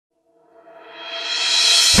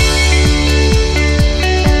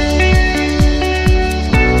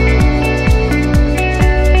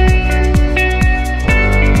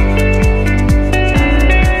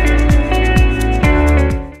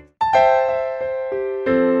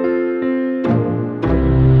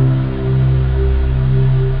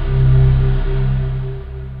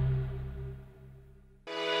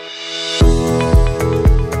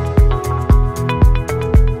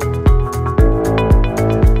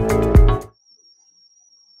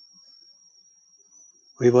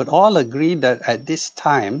we would all agree that at this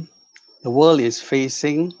time, the world is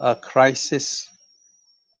facing a crisis,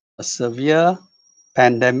 a severe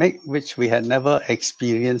pandemic, which we had never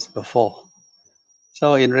experienced before.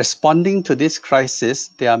 So in responding to this crisis,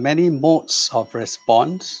 there are many modes of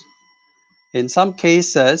response. In some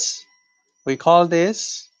cases, we call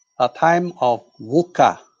this a time of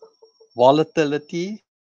VUCA, volatility,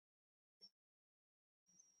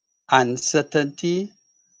 uncertainty,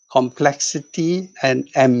 complexity, and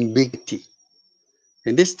ambiguity.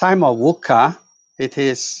 In this time of VUCA, it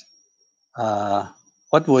is,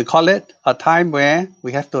 what we call it, a time where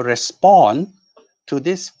we have to respond to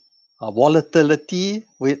this volatility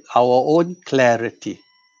with our own clarity.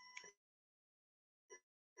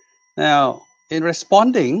 Now, in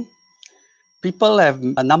responding, people have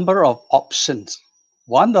a number of options.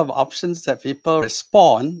 One of the options that people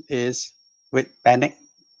respond is with panic.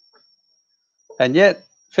 And yet,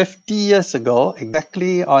 50 years ago,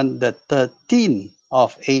 exactly on the 13th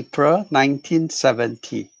of April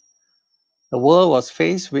 1970, the world was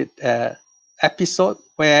faced with an episode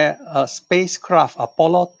where a spacecraft,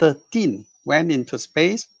 Apollo 13, went into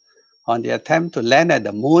space on the attempt to land at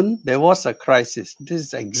the moon. There was a crisis. This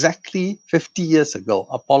is exactly 50 years ago,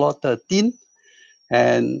 Apollo 13.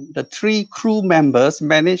 And the 3 crew members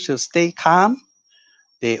managed to stay calm.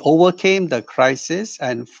 They overcame the crisis,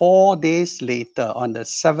 and 4 days later, on the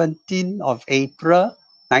 17th of April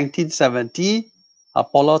 1970,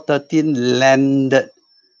 Apollo 13 landed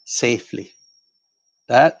safely.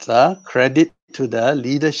 That's a credit to the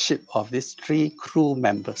leadership of these 3 crew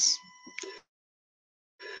members.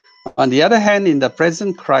 On the other hand, in the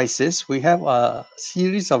present crisis, we have a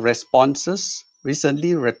series of responses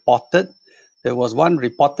recently reported. There was one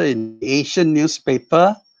reported in the Asian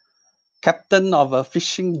newspaper. Captain of a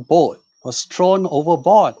fishing boat was thrown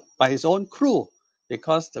overboard by his own crew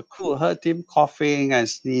because the crew heard him coughing and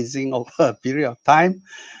sneezing over a period of time,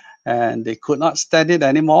 and they could not stand it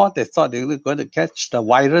anymore. They thought they were going to catch the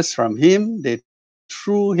virus from him. They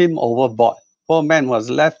threw him overboard. Poor man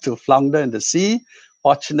was left to flounder in the sea.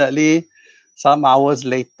 Fortunately, some hours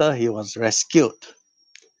later, he was rescued.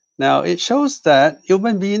 Now, it shows that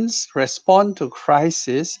human beings respond to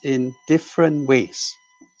crisis in different ways.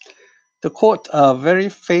 To quote a very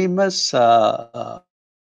famous leader,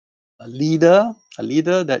 a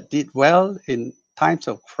leader that did well in times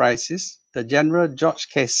of crisis, the General George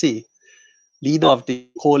Casey, leader of the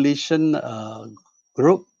coalition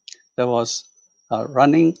group that was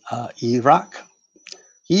running Iraq.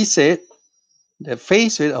 He said that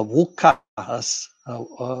faced with a VUCA,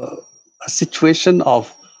 a situation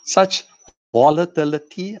of such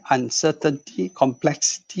volatility, uncertainty,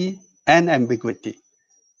 complexity, and ambiguity.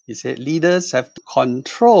 He said leaders have to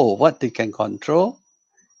control what they can control,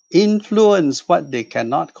 influence what they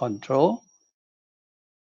cannot control,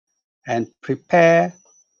 and prepare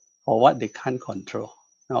for what they can't control.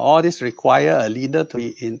 Now, all this require a leader to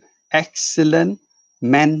be in excellent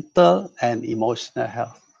mental and emotional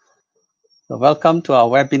health. So welcome to our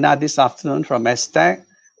webinar this afternoon from STAC,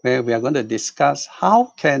 where we are going to discuss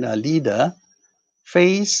how can a leader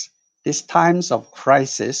face these times of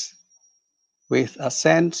crisis with a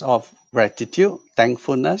sense of gratitude,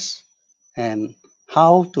 thankfulness, and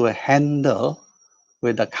how to handle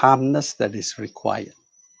with the calmness that is required.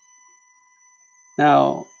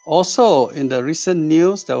 Now, also in the recent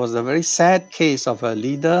news, there was a very sad case of a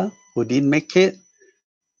leader who didn't make it.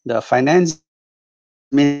 The finance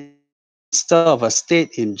minister of a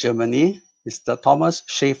state in Germany, Mr. Thomas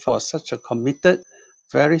Schaefer, was such a committed,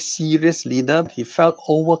 very serious leader. He felt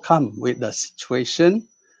overcome with the situation,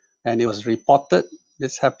 and it was reported,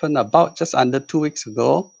 this happened about just under 2 weeks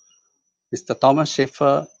ago, Mr. Thomas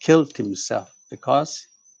Schaefer killed himself because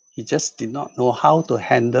he just did not know how to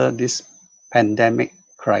handle this pandemic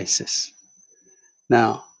crisis.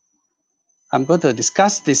 Now, I'm going to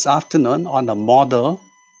discuss this afternoon on a model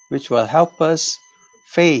which will help us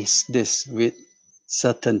face this with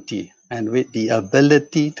certainty and with the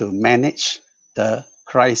ability to manage the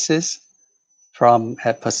crisis from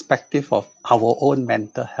a perspective of our own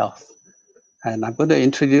mental health. And I'm going to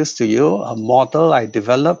introduce to you a model I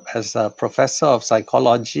developed as a professor of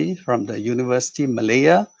psychology from the University of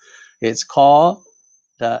Malaya. It's called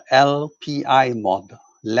the LPI model,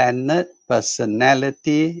 Leonard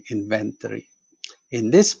Personality Inventory. In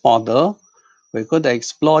this model, we're going to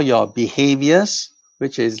explore your behaviors,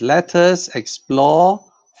 which is let us explore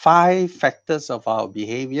 5 factors of our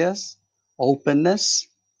behaviors: openness,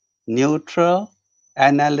 neutral,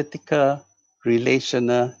 analytical,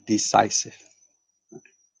 relational, decisive.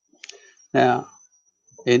 Now,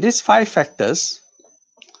 in these 5 factors,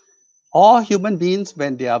 All human beings,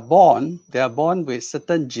 when they are born with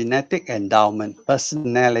certain genetic endowment,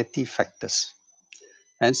 personality factors.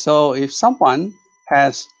 And so if someone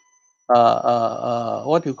has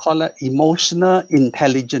what you call it, emotional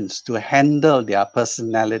intelligence to handle their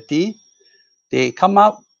personality, they come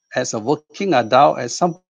up as a working adult as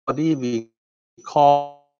somebody we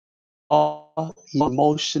call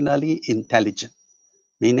emotionally intelligent,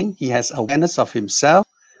 meaning he has awareness of himself,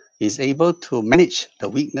 is able to manage the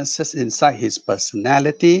weaknesses inside his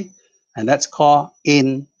personality, and that's called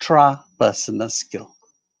intrapersonal skill.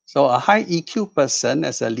 So a high EQ person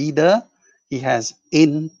as a leader, he has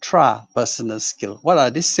intrapersonal skill. What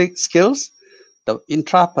are these 6 skills? The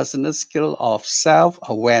intrapersonal skill of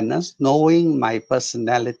self-awareness, knowing my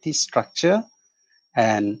personality structure,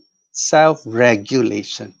 and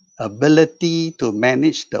self-regulation, ability to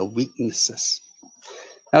manage the weaknesses.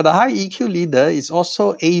 Now, the high EQ leader is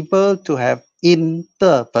also able to have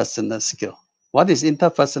interpersonal skill. What is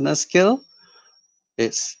interpersonal skill?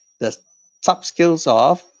 It's the sub-skills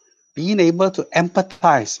of being able to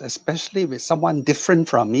empathize, especially with someone different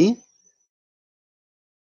from me,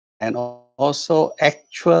 and also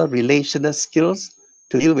actual relational skills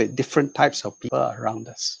to deal with different types of people around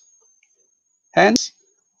us. Hence,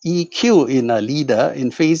 EQ in a leader in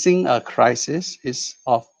facing a crisis is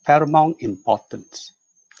of paramount importance.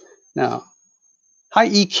 Now, high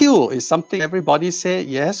EQ is something everybody say,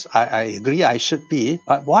 yes, I agree I should be,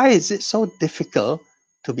 but why is it so difficult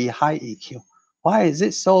to be high EQ? Why is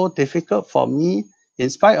it so difficult for me, in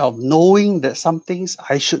spite of knowing that some things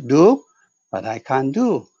I should do, but I can't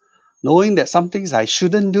do? Knowing that some things I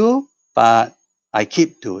shouldn't do, but I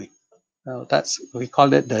keep doing. We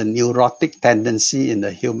call it the neurotic tendency in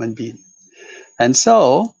the human being. And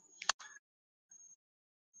so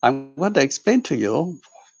I'm going to explain to you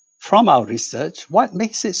from our research what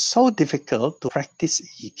makes it so difficult to practice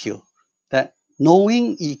EQ. That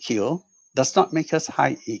knowing EQ does not make us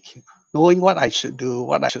high EQ. Knowing what I should do,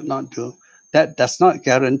 what I should not do, that does not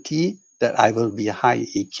guarantee that I will be high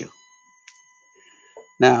EQ.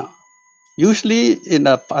 Now, usually in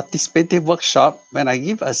a participative workshop, when I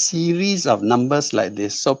give a series of numbers like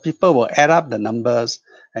this, so people will add up the numbers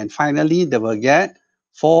and finally they will get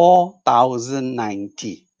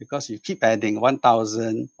 4,090 because you keep adding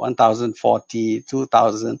 1,000, 1,040,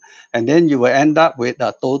 2,000, and then you will end up with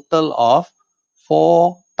a total of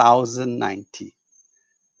 4,090.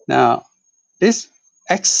 Now, this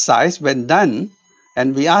exercise, when done,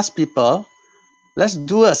 and we ask people, let's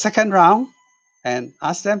do a second round and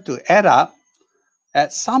ask them to add up,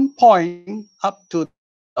 at some point up to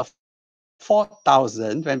the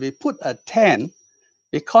 4,000, when we put a 10,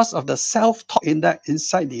 because of the self-talk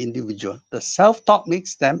inside the individual, the self-talk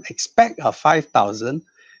makes them expect a 5,000,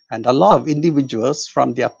 and a lot of individuals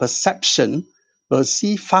from their perception will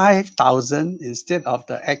see 5,000 instead of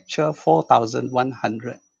the actual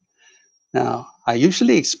 4,100. Now, I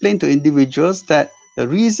usually explain to individuals that the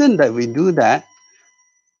reason that we do that,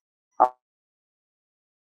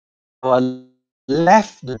 our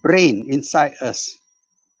left brain inside us,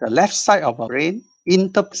 the left side of our brain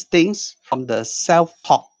interprets things from the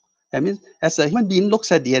self-talk. That means as a human being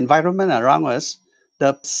looks at the environment around us,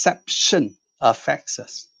 the perception affects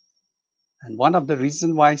us. And one of the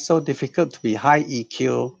reasons why it's so difficult to be high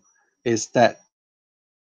EQ is that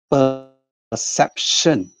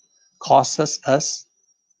perception causes us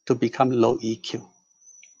to become low EQ.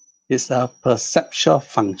 It's a perceptual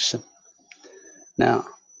function. Now,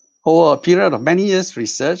 over a period of many years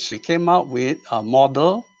research, we came out with a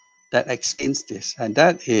model that explains this, and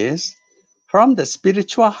that is, from the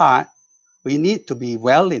spiritual heart, we need to be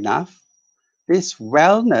well enough. This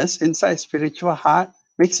wellness inside spiritual heart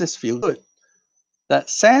makes us feel good. That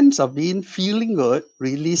sense of feeling good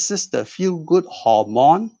releases the feel-good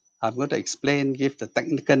hormone. I'm going to explain, give the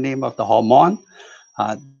technical name of the hormone.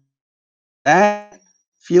 That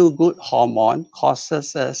feel-good hormone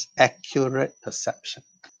causes us accurate perception.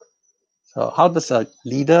 So how does a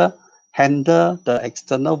leader handle the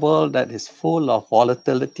external world that is full of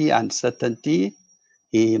volatility, uncertainty?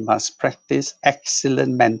 He must practice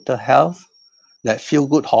excellent mental health. That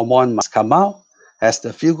feel-good hormone must come out. As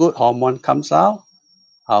the feel-good hormone comes out,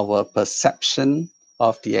 our perception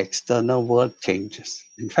of the external world changes.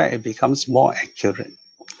 In fact, it becomes more accurate.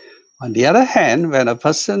 On the other hand, when a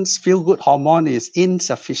person's feel-good hormone is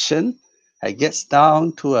insufficient, it gets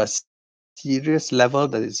down to a serious level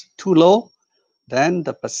that is too low, then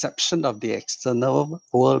the perception of the external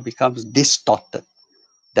world becomes distorted.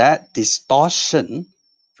 That distortion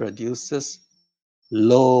produces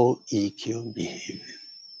low EQ behavior.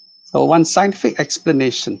 So one scientific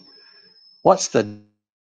explanation, what's the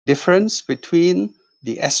difference between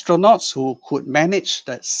The astronauts who could manage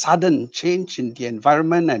that sudden change in the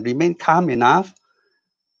environment and remain calm enough,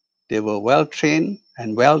 they were well trained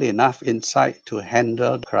and well enough inside to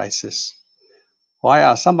handle the crisis. Why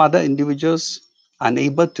are some other individuals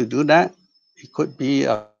unable to do that? It could be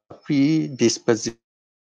a predisposition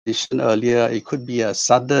earlier. It could be a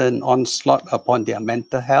sudden onslaught upon their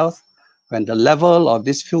mental health. When the level of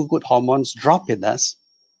these feel-good hormones drop in us,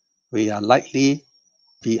 we are likely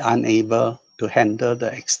be unable to handle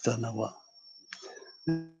the external world.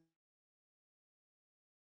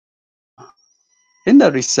 In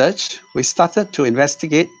the research, we started to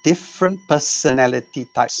investigate different personality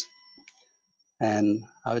types. And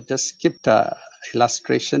I'll just skip the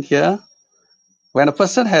illustration here. When a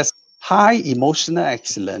person has high emotional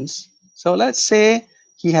excellence, so let's say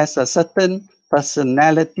he has a certain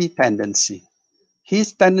personality tendency.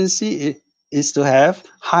 His tendency is to have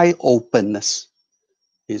high openness.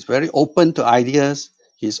 He's very open to ideas.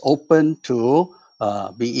 He's open to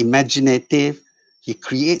be imaginative. He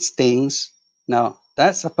creates things. Now,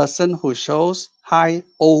 that's a person who shows high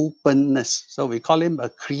openness. So we call him a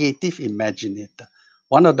creative imaginator.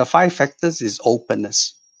 One of the 5 factors is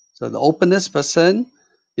openness. So the openness person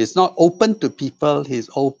is not open to people. He's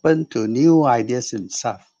open to new ideas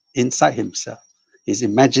himself, inside himself. He's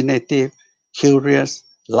imaginative, curious,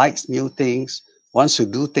 likes new things, wants to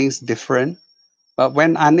do things different. But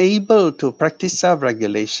when unable to practice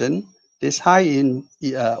self-regulation, this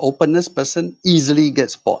openness person easily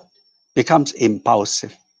gets bored, becomes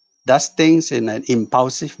impulsive, does things in an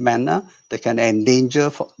impulsive manner that can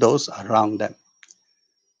endanger those around them.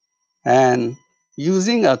 And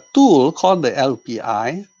using a tool called the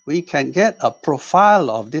LPI, we can get a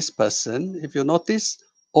profile of this person. If you notice,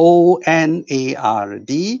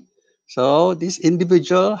 ONARD. So this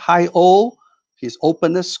individual, high O, his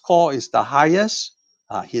openness score is the highest.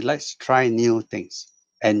 He likes to try new things,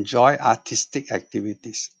 enjoy artistic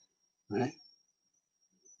activities. Right?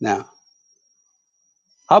 Now,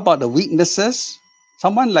 how about the weaknesses?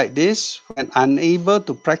 Someone like this, when unable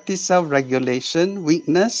to practice self-regulation,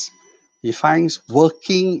 weakness, he finds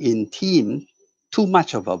working in team too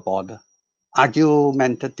much of a bother,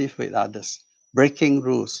 argumentative with others, breaking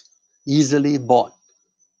rules, easily bored,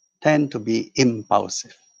 tend to be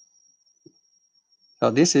impulsive. So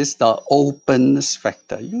this is the openness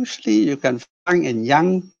factor. Usually you can find in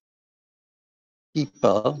young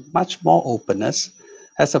people much more openness.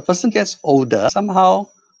 As a person gets older, somehow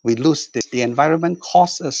we lose this. The environment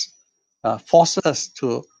forces us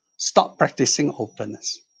to stop practicing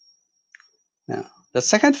openness. Now, the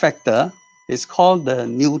second factor is called the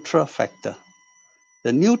neutral factor.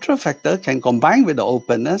 The neutral factor can combine with the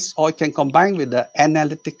openness, or it can combine with the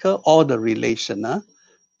analytical or the relational.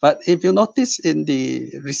 But if you notice in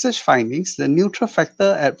the research findings, the neutral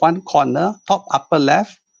factor at one corner, top upper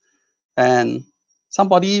left, and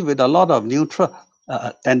somebody with a lot of neutral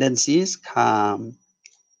tendencies, calm,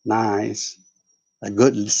 nice, a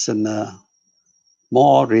good listener,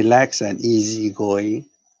 more relaxed and easygoing.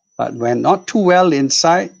 But when not too well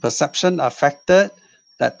inside, perception affected,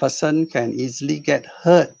 that person can easily get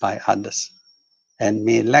hurt by others and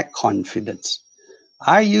may lack confidence.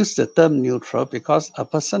 I use the term neutral because a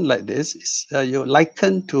person like this is you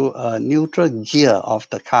liken to a neutral gear of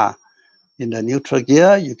the car. In the neutral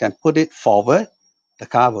gear, you can put it forward, the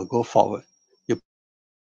car will go forward. You put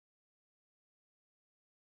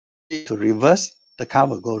it to reverse, the car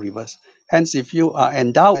will go reverse. Hence, if you are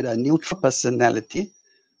endowed with a neutral personality,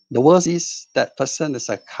 the world sees that person as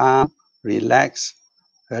a calm, relaxed,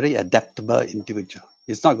 very adaptable individual.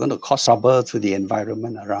 It's not going to cause trouble to the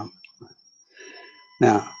environment around.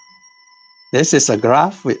 Now, this is a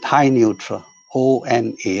graph with high neutral,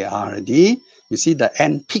 ONARD. You see the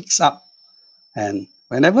N peaks up. And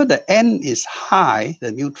whenever the N is high,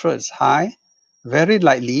 the neutral is high, very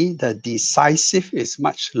likely the decisive is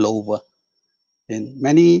much lower. In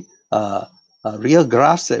many real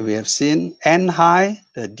graphs that we have seen, N high,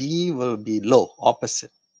 the D will be low,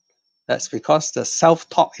 opposite. That's because the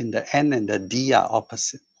self-talk in the N and the D are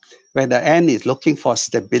opposite. Where the N is looking for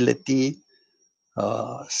stability,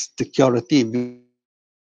 security,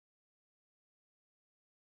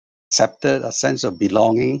 accepted, a sense of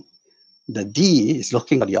belonging. The D is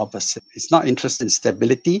looking for the opposite. It's not interested in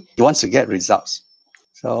stability. He wants to get results.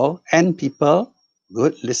 So N people,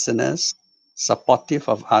 good listeners, supportive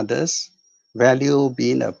of others, value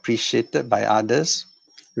being appreciated by others,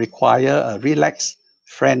 require a relaxed,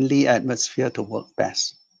 friendly atmosphere to work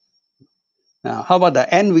best. Now, how about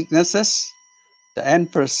the N weaknesses? The N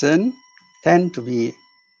person tend to be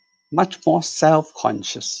much more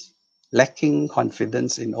self-conscious, lacking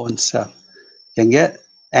confidence in own self, can get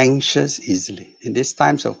anxious easily. In these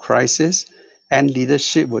times of crisis, and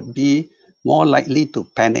leadership would be more likely to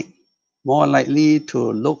panic, more likely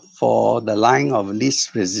to look for the line of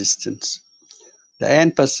least resistance. The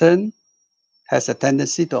N person has a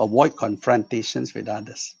tendency to avoid confrontations with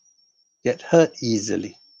others, get hurt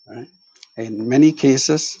easily. Right? In many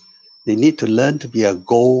cases, they need to learn to be a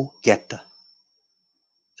go-getter.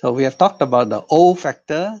 So we have talked about the O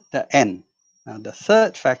factor, the N. Now the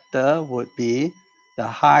third factor would be the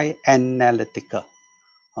high analytical.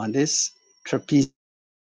 On this trapezium,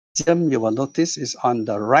 you will notice is on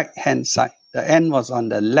the right-hand side. The N was on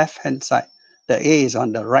the left-hand side. The A is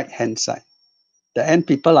on the right-hand side. The N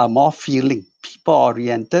people are more feeling,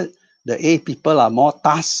 people-oriented. The A people are more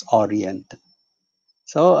task-oriented.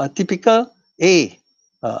 So a typical A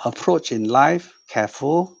approach in life,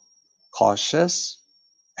 careful, cautious,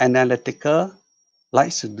 analytical,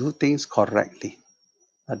 likes to do things correctly.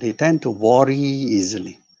 But they tend to worry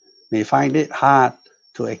easily. They find it hard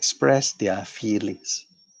to express their feelings.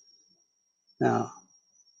 Now,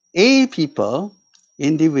 A people,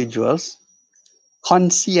 individuals,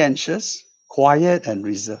 conscientious, quiet and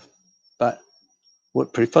reserved, but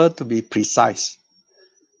would prefer to be precise.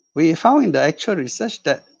 We found in the actual research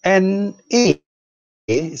that NA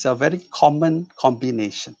is a very common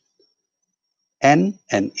combination. N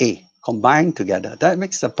and A combined together. That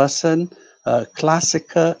makes the person a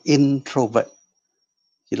classical introvert.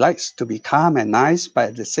 He likes to be calm and nice, but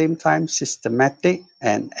at the same time systematic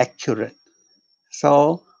and accurate.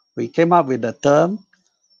 So we came up with the term,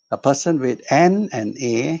 a person with N and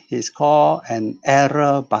A is called an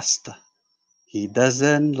error buster. He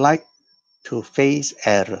doesn't like to face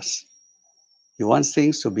errors. He wants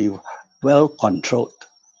things to be well controlled.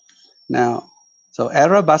 Now, so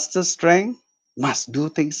error buster strength must do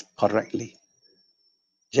things correctly.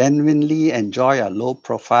 Genuinely enjoy a low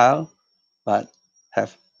profile, but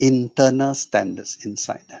have internal standards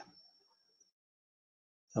inside them.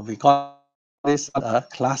 So we call this a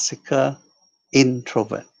classical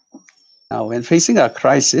introvert. Now, when facing a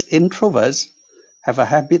crisis, introverts have a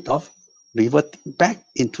habit of reverting back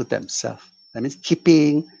into themselves. That means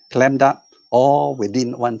keeping clammed up all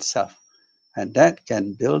within oneself. And that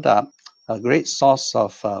can build up a great source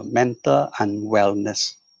of mental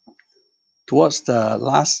unwellness. Towards the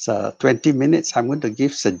last 20 minutes, I'm going to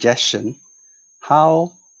give suggestion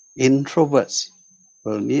how introverts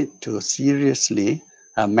will need to seriously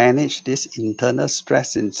manage this internal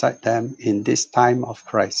stress inside them in this time of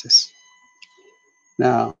crisis.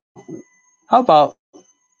 Now, how about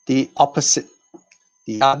the opposite,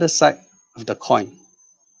 the other side of the coin?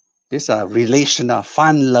 These are relational,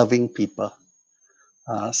 fun-loving people.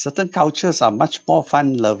 Certain cultures are much more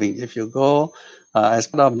fun-loving. If you go, as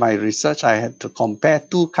part of my research, I had to compare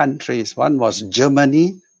two countries. One was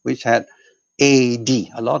Germany, which had AD,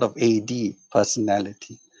 a lot of AD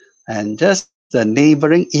personality. And just the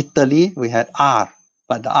neighboring Italy, we had R,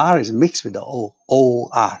 but the R is mixed with the O,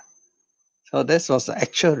 OR. So this was the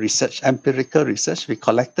actual research, empirical research. We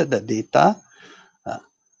collected the data.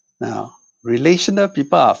 Now, relational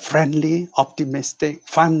people are friendly, optimistic,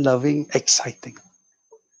 fun-loving, exciting.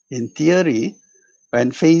 In theory,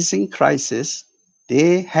 when facing crisis,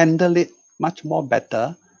 they handle it much more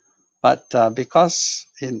better. But because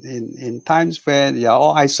in times where you are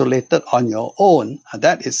all isolated on your own,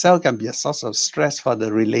 that itself can be a source of stress for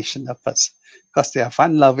the relational person because they are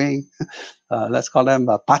fun-loving. Let's call them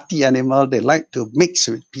a party animal. They like to mix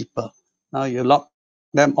with people. Now you lock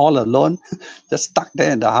them all alone, just stuck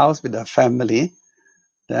there in the house with the family,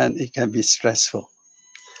 then it can be stressful.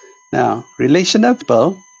 Now, relational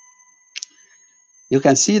people, you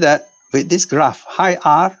can see that with this graph, high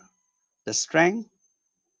R, the strength,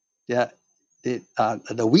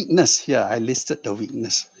 the weakness here, I listed the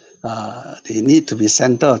weakness. They need to be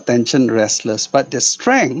center of attention, restless, but the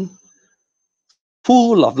strength,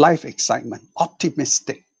 full of life excitement,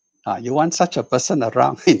 optimistic. You want such a person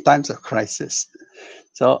around in times of crisis.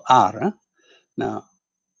 So R. Huh? Now,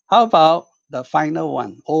 how about the final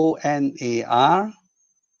one, ONAR?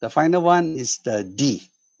 The final one is the D.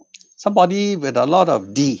 Somebody with a lot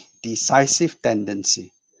of D, decisive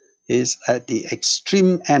tendency, is at the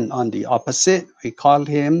extreme end on the opposite. We call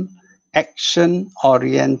him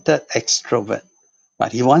action-oriented extrovert,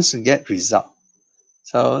 but he wants to get result.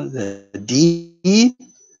 So the D,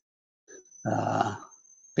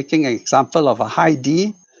 picking an example of a high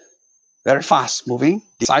D, very fast-moving,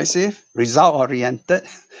 decisive, result-oriented.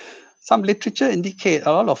 Some literature indicate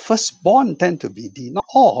a lot of firstborn tend to be D. Not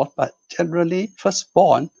all, but generally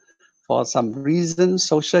firstborn, for some reason,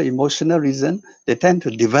 social, emotional reason, they tend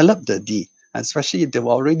to develop the D, especially if they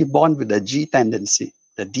were already born with the G tendency,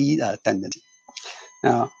 the D tendency.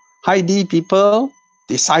 Now, high D people,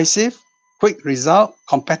 decisive, quick result,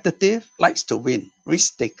 competitive, likes to win,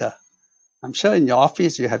 risk taker. I'm sure in your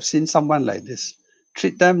office you have seen someone like this.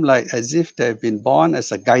 Treat them like as if they've been born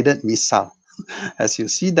as a guided missile. As you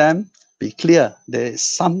see them, be clear, there is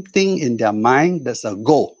something in their mind that's a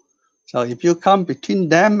goal. So if you come between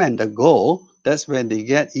them and the goal, that's when they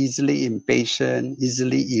get easily impatient,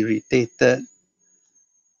 easily irritated.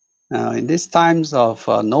 Now, in these times of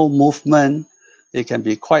no movement, it can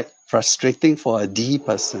be quite frustrating for a D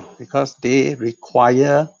person because they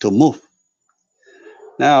require to move.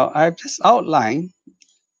 Now, I've just outlined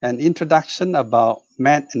an introduction about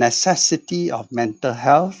necessity of mental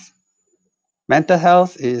health. Mental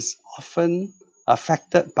health is often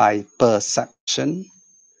affected by perception.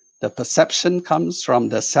 The perception comes from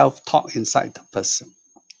the self-talk inside the person.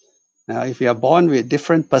 Now, if you are born with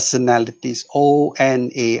different personalities,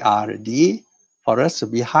 ONARD, for us to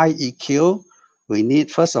be high EQ, we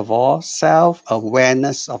need, first of all,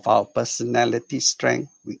 self-awareness of our personality,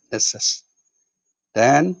 strength, weaknesses.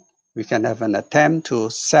 Then we can have an attempt to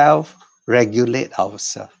self-regulate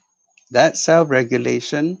ourselves. That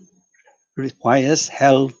self-regulation requires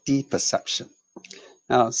healthy perception.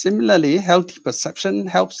 Now, similarly, healthy perception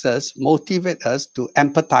helps us, motivate us to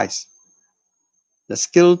empathize. The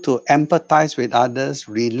skill to empathize with others,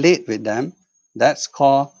 relate with them, that's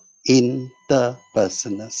called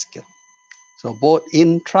interpersonal skill. So both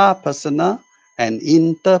intrapersonal and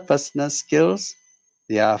interpersonal skills,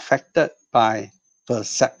 they are affected by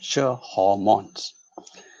perceptual hormones.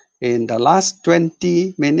 In the last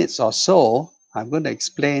 20 minutes or so, I'm going to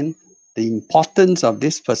explain the importance of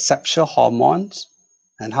these perceptual hormones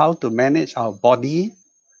and how to manage our body,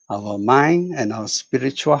 our mind, and our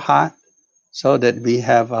spiritual heart so that we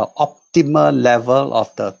have an optimal level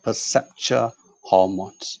of the perceptual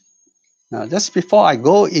hormones. Now, just before I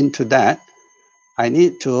go into that, I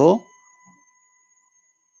need to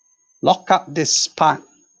lock up this part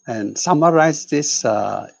and summarize this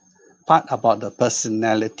part about the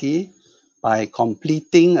personality by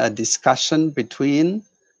completing a discussion between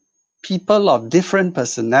people of different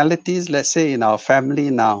personalities. Let's say in our family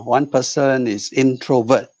now, one person is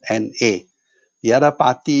introvert and A, the other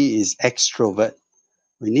party is extrovert.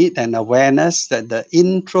 We need an awareness that the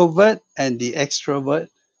introvert and the extrovert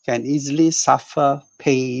can easily suffer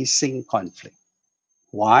pacing conflict.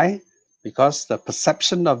 Why? Because the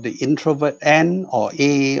perception of the introvert N or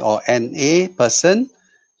A or NA person,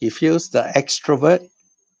 he feels the extrovert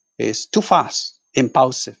is too fast,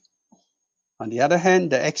 impulsive. On the other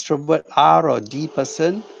hand, the extrovert R or D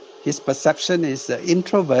person, his perception is the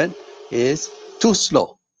introvert is too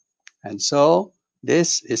slow. And so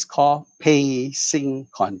this is called pacing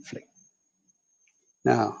conflict.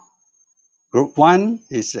 Now, group 1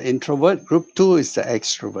 is the introvert, group 2 is the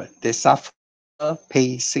extrovert. They suffer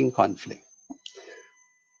pacing conflict.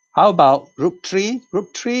 How about group 3?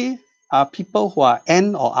 Group 3 are people who are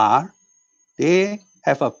N or R. They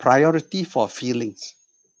have a priority for feelings.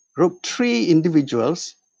 Group 3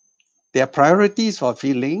 individuals, their priorities for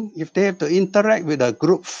feeling, if they have to interact with a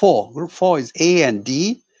group 4 is A and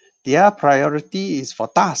D, their priority is for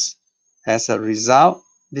tasks. As a result,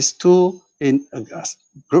 these two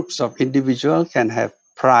groups of individuals can have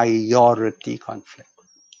priority conflict.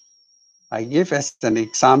 I give as an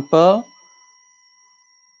example,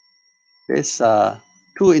 there's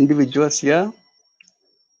two individuals here.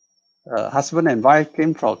 Husband and wife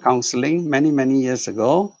came for counseling many years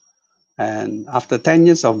ago. And after 10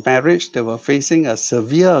 years of marriage, they were facing a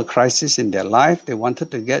severe crisis in their life. They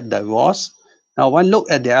wanted to get divorced. Now, one look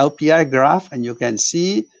at the LPI graph and you can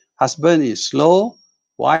see husband is slow,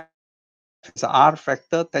 wife is the R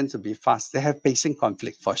factor, tends to be fast. They have pacing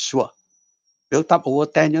conflict for sure. Built up over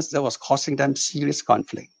 10 years, that was causing them serious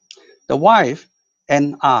conflict. The wife,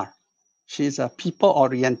 NR, she's a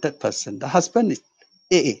people-oriented person. The husband is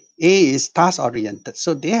AA. A is task-oriented.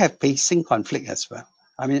 So they have pacing conflict as well.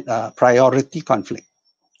 I mean, priority conflict.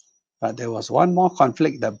 But there was one more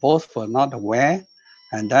conflict that both were not aware,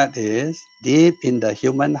 and that is deep in the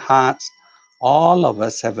human hearts, all of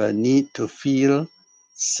us have a need to feel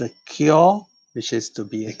secure, which is to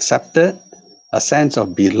be accepted, a sense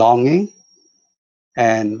of belonging,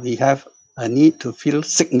 and we have a need to feel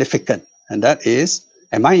significant. And that is,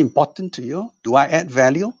 am I important to you? Do I add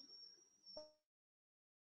value?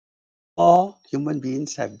 All human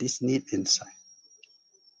beings have this need inside.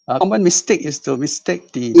 A common mistake is to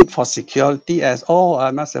mistake the need for security as, oh,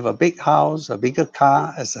 I must have a big house, a bigger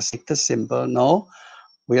car as a status symbol. No,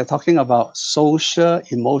 we are talking about social,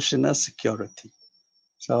 emotional security.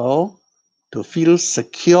 So to feel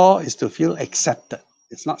secure is to feel accepted.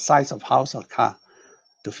 It's not size of house or car.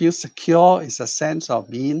 To feel secure is a sense of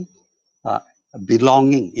being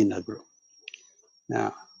belonging in a group.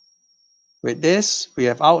 Now, with this, we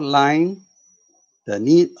have outlined the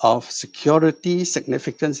need of security,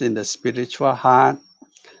 significance in the spiritual heart,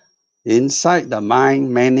 inside the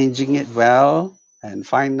mind, managing it well, and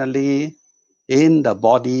finally, in the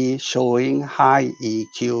body, showing high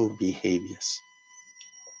EQ behaviors.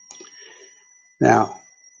 Now,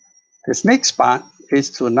 this next part is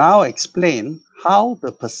to now explain how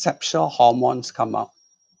the perceptual hormones come out.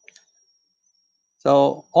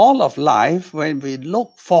 So all of life, when we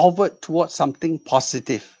look forward towards something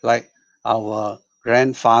positive, like our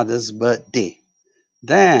grandfather's birthday,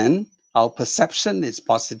 then our perception is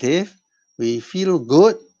positive, we feel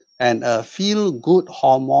good, and a feel-good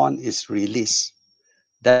hormone is released.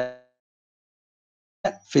 That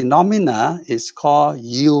phenomena is called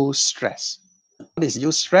eustress. What is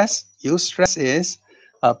eustress? Eustress is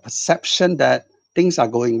a perception that things are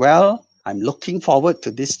going well. I'm looking forward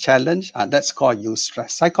to this challenge, and that's called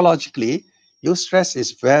eustress. Psychologically, eustress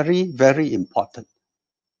is very, very important.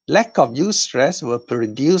 Lack of eustress will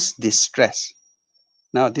produce distress.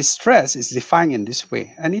 Now, distress is defined in this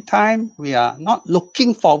way. Anytime we are not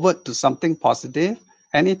looking forward to something positive,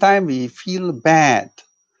 anytime we feel bad,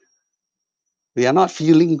 we are not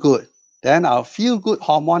feeling good, then our feel-good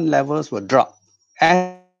hormone levels will drop.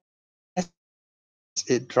 As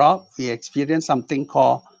it drops, we experience something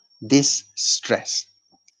called distress.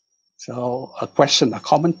 So a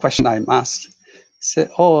common question I'm asked, say,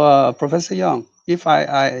 Professor Young, if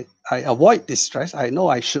I avoid distress, I know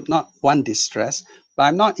I should not want distress, but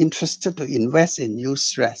I'm not interested to invest in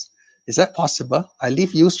eustress. Is that possible? I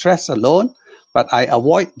leave eustress alone, but I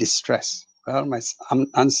avoid distress. Well, my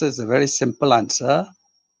answer is a very simple answer.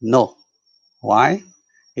 No. Why?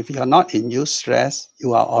 If you are not in eustress,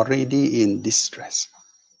 you are already in distress.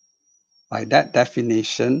 By that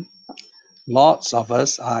definition, lots of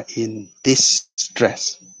us are in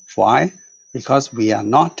distress. Why? Because we are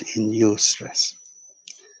not in eustress.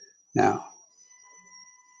 Now,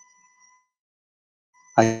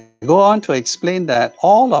 I go on to explain that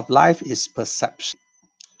all of life is perception.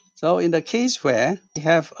 So in the case where we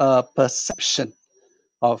have a perception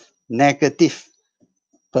of negative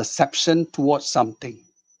perception towards something,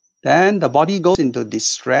 then the body goes into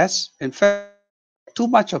distress. In fact, too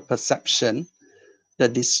much of perception, the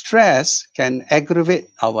distress can aggravate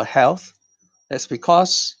our health. That's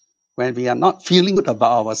because when we are not feeling good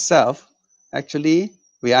about ourselves, actually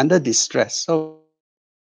we are under distress. So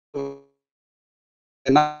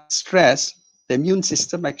when stress, the immune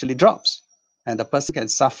system actually drops, and the person can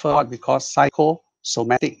suffer what we call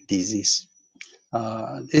psychosomatic disease.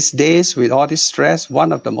 These days, with all this stress,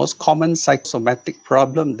 one of the most common psychosomatic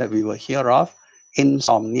problems that we will hear of,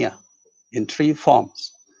 insomnia, in 3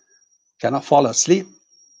 forms. Cannot fall asleep,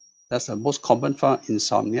 that's the most common form of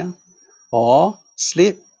insomnia, or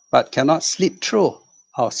sleep but cannot sleep through.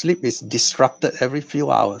 Our sleep is disrupted every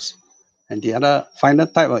few hours. And the other final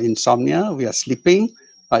type of insomnia, we are sleeping,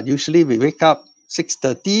 but usually we wake up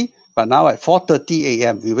 6:30, but now at 4:30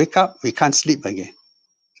 a.m. we wake up, we can't sleep again.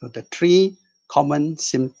 So the 3 common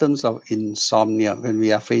symptoms of insomnia when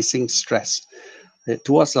we are facing stress.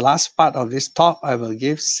 Towards the last part of this talk, I will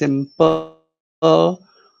give simple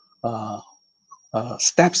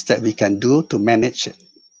steps that we can do to manage it.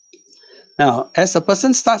 Now, as a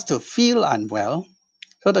person starts to feel unwell,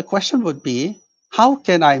 so the question would be, how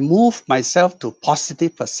can I move myself to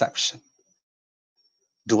positive perception?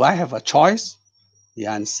 Do I have a choice? The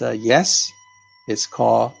answer, yes. It's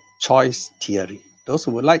called choice theory. Those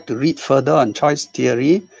who would like to read further on choice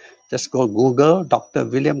theory, just go Google. Dr.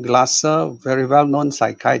 William Glasser, very well-known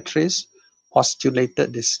psychiatrist,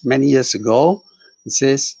 postulated this many years ago. It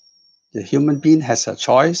says, the human being has a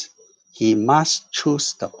choice. He must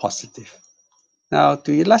choose the positive. Now,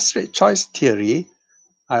 to illustrate choice theory,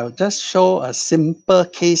 I'll just show a simple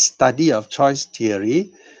case study of choice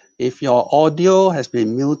theory. If your audio has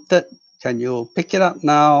been muted, can you pick it up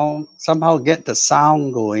now? Somehow get the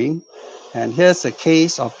sound going. And here's a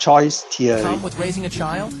case of choice theory. Come with raising a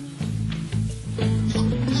child?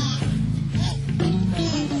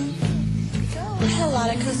 I had a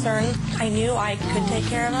lot of concerns. I knew I could take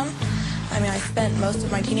care of them. I mean, I spent most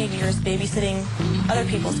of my teenage years babysitting other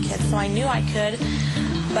people's kids, so I knew I could,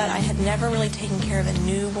 but I had never really taken care of a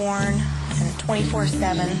newborn and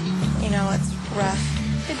 24/7. You know, it's rough.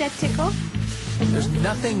 Did that tickle? There's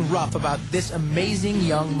nothing rough about this amazing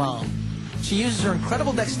young mom. She uses her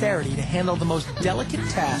incredible dexterity to handle the most delicate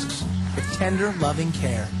tasks with tender, loving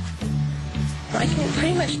care. I can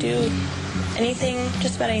pretty much do anything,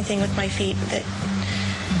 just about anything with my feet that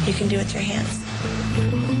you can do with your hands.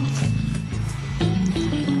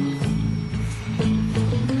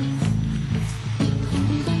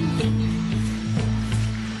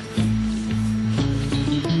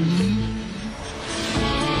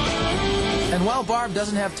 while Barb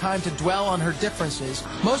doesn't have time to dwell on her differences,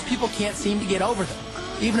 most people can't seem to get over them.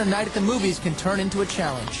 Even a night at the movies can turn into a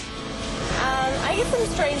challenge. I get some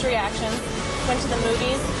strange reactions. Went to the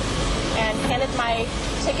movies and handed my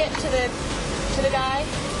ticket to the guy,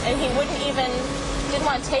 and he didn't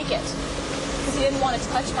want to take it because he didn't want to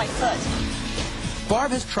touch my foot.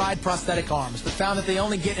 Barb has tried prosthetic arms, but found that they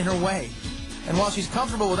only get in her way. And while she's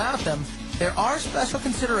comfortable without them, there are special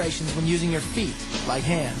considerations when using your feet, like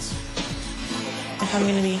hands. If I'm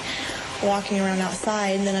going to be walking around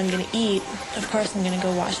outside and then I'm going to eat, of course I'm going to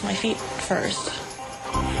go wash my feet first.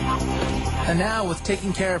 And now, with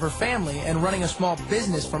taking care of her family and running a small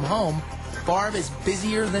business from home, Barb is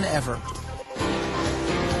busier than ever.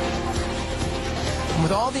 And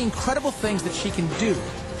with all the incredible things that she can do,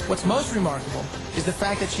 what's most remarkable is the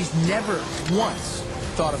fact that she's never once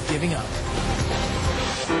thought of giving up.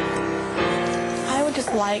 I would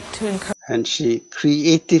just like to encourage... And she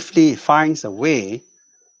creatively finds a way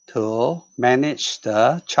to manage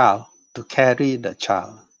the child, to carry the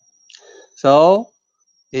child. So,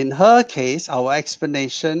 in her case, our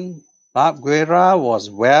explanation, Barb Guerra was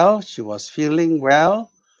well, she was feeling well.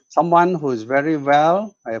 Someone who is very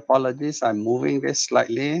well, I apologize, I'm moving this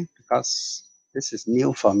slightly because this is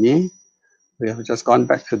new for me. We have just gone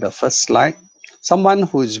back to the first slide. Someone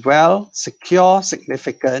who is well, secure,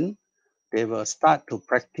 significant, they will start to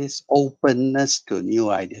practice openness to new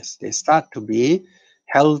ideas. They start to be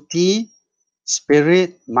healthy,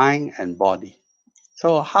 spirit, mind, and body.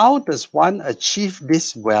 So how does one achieve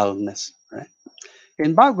this wellness? Right?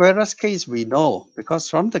 In Barb Guerra's case, we know, because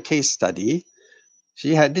from the case study,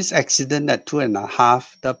 she had this accident at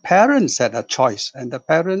 2.5. The parents had a choice, and the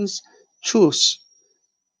parents choose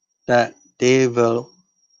that they will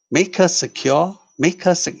make her secure, make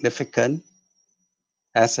her significant.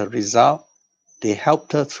 As a result, they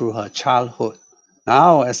helped her through her childhood.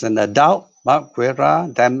 Now, as an adult, Barb Guerra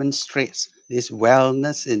demonstrates this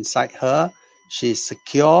wellness inside her. She is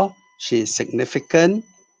secure, she is significant,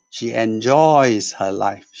 she enjoys her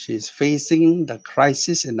life. She is facing the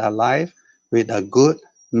crisis in her life with a good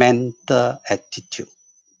mental attitude.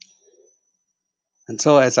 And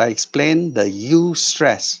so, as I explained, the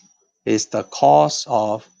eustress is the cause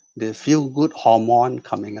of the feel-good hormone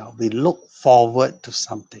coming out. We look forward to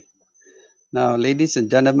something. Now, ladies and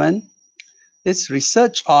gentlemen, this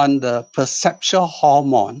research on the perceptual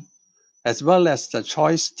hormone as well as the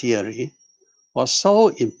choice theory was so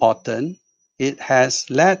important. It has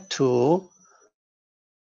led to,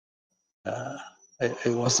 it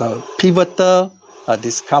was a pivotal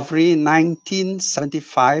discovery,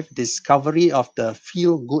 1975 discovery of the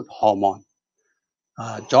feel-good hormone,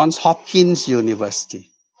 Johns Hopkins University.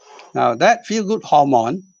 Now, that feel-good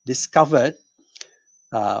hormone discovered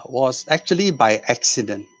was actually by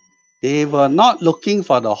accident. They were not looking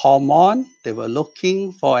for the hormone, they were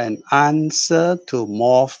looking for an answer to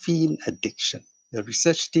morphine addiction. The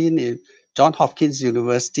research team in Johns Hopkins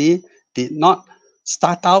University did not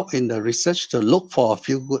start out in the research to look for a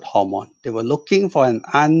feel-good hormone. They were looking for an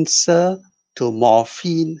answer to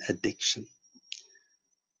morphine addiction.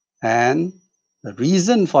 And the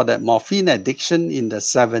reason for that morphine addiction in the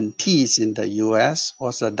 70s in the US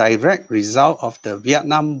was a direct result of the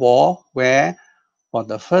Vietnam War, where for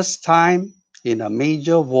the first time in a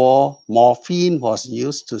major war, morphine was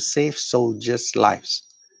used to save soldiers' lives.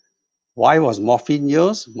 Why was morphine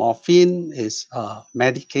used? Morphine is a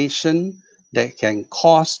medication that can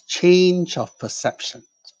cause change of perception.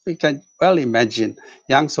 We can well imagine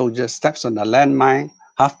young soldier steps on a landmine,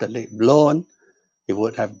 half the leg blown. He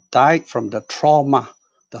would have died from the trauma,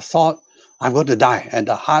 the thought, I'm going to die, and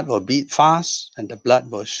the heart will beat fast and the blood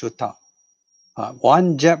will shoot out.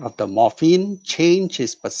 One jab of the morphine changed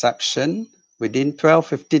his perception. Within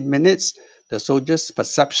 12-15 minutes, the soldier's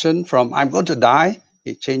perception from I'm going to die,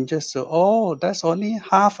 it changes to, oh, that's only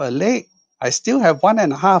half a leg. I still have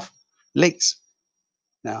 1.5 legs.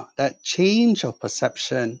 Now, that change of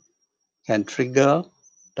perception can trigger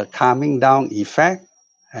the calming down effect,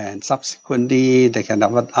 and subsequently they can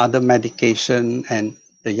have other medication and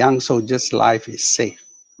the young soldier's life is safe.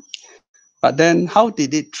 But then how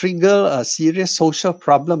did it trigger a serious social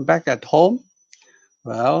problem back at home?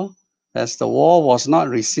 Well, as the war was not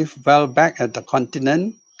received well back at the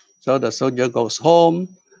continent, so the soldier goes home,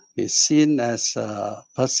 is seen as a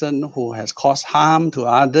person who has caused harm to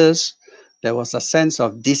others. There was a sense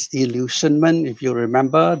of disillusionment, if you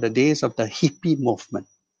remember the days of the hippie movement.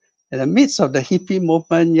 In the midst of the hippie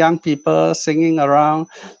movement, young people singing around,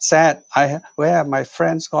 sad, where are my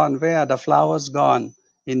friends gone? Where are the flowers gone?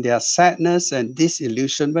 In their sadness and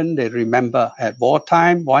disillusionment, they remember at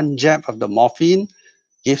wartime, one jab of the morphine,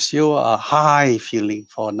 gives you a high feeling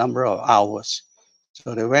for a number of hours.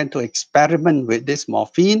 So they went to experiment with this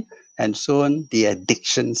morphine, and soon the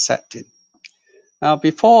addiction set in. Now,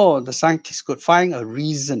 before the scientists could find a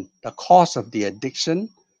reason, the cause of the addiction,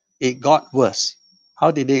 it got worse.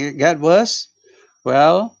 How did it get worse?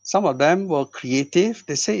 Well, some of them were creative.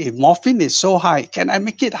 They say, if morphine is so high, can I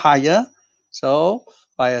make it higher? So,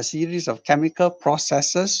 by a series of chemical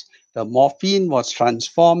processes, the morphine was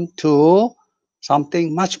transformed to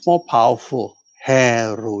something much more powerful,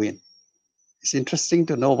 heroin. It's interesting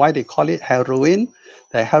to know why they call it heroin.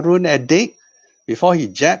 The heroin addict, before he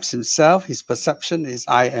jabs himself, his perception is,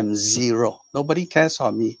 I am zero. Nobody cares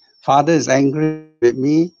for me. Father is angry with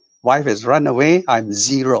me. Wife has run away. I'm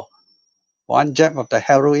zero. One jab of the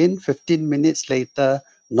heroin, 15 minutes later,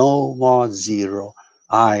 no more zero.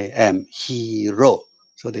 I am hero.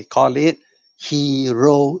 So they call it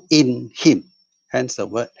hero in him. Hence the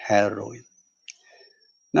word heroin.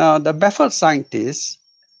 Now, the baffled scientists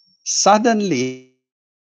suddenly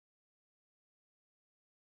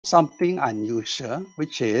something unusual,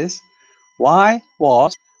 which is why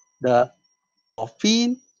was the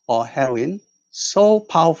morphine or heroin so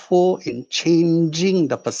powerful in changing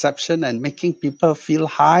the perception and making people feel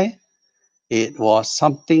high? It was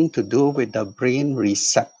something to do with the brain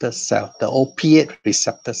receptor cell, the opiate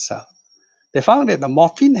receptor cell. They found that the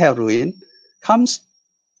morphine heroin comes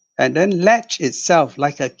and then latch itself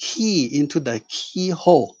like a key into the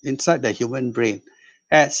keyhole inside the human brain.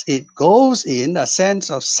 As it goes in, a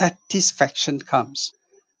sense of satisfaction comes.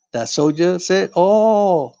 The soldier said,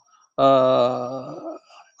 oh,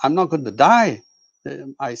 I'm not going to die.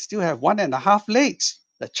 I still have 1.5 legs.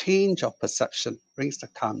 The change of perception brings the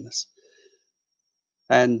calmness.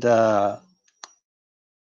 And the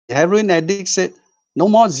heroin addict said, no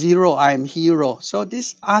more zero, I am hero. So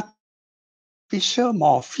this artificial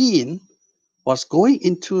morphine was going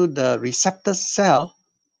into the receptor cell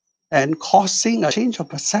and causing a change of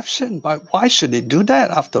perception. But why should it do that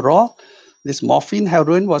after all? This morphine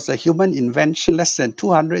heroin was a human invention less than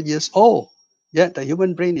 200 years old. Yet the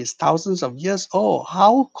human brain is thousands of years old.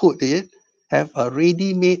 How could it have a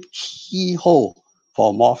ready-made keyhole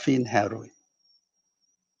for morphine heroin?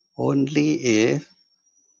 Only if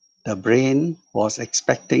the brain was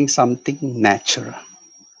expecting something natural.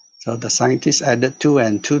 So the scientists added 2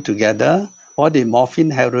 and 2 together. What did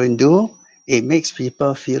morphine heroin do? It makes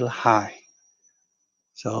people feel high.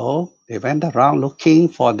 So they went around looking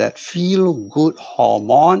for that feel-good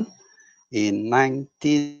hormone. In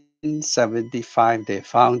 1975, they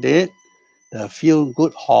found it. The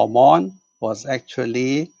feel-good hormone was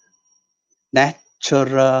actually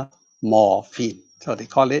natural morphine. So they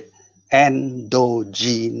call it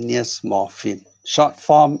endogenous morphine, short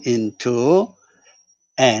form into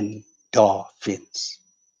endorphins.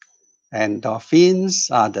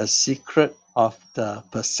 Endorphins are the secret of the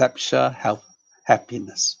perceptual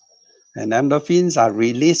happiness. And endorphins are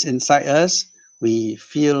released inside us, we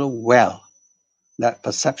feel well. That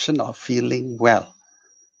perception of feeling well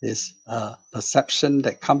is a perception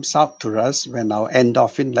that comes out to us when our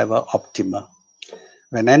endorphin level optimal.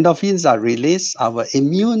 When endorphins are released, our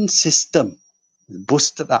immune system is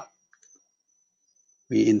boosted up.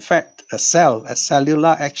 We infect a cell, a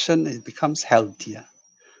cellular action, it becomes healthier.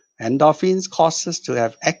 Endorphins cause us to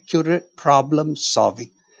have accurate problem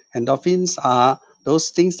solving. Endorphins are those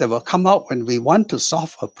things that will come out when we want to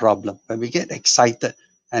solve a problem, when we get excited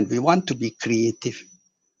and we want to be creative.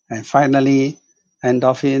 And finally,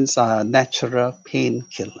 endorphins are a natural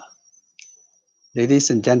painkiller. Ladies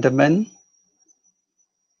and gentlemen,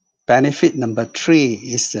 benefit number 3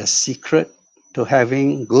 is the secret to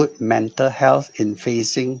having good mental health in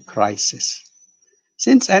facing crisis.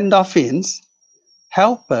 Since endorphins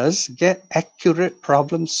help us get accurate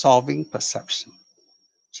problem-solving perception.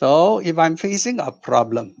 So if I'm facing a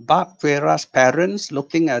problem, Barbara's parents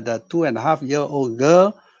looking at the 2.5-year-old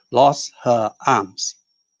girl lost her arms.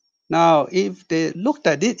 Now, if they looked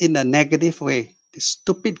at it in a negative way, the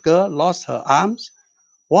stupid girl lost her arms,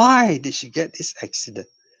 why did she get this accident?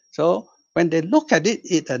 So when they look at it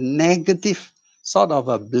in a negative, sort of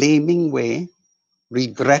a blaming way,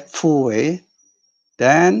 regretful way,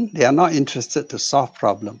 then they are not interested to solve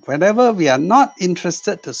problem. Whenever we are not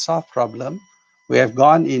interested to solve problem, we have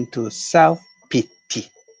gone into self-pity.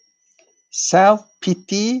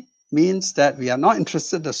 Self-pity means that we are not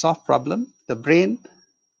interested to solve problem. The brain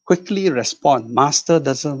quickly responds, master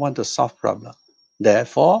doesn't want to solve problem.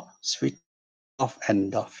 Therefore, switch off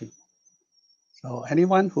endorphin. So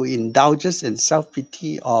anyone who indulges in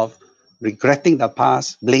self-pity of regretting the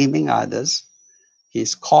past, blaming others,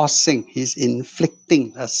 he's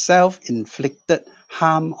inflicting a self-inflicted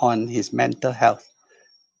harm on his mental health.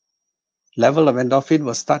 level of endorphin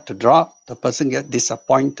will start to drop. The person get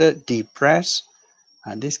disappointed, depressed,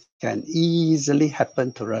 and this can easily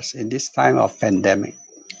happen to us in this time of pandemic.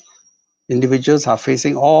 Individuals are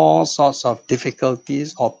facing all sorts of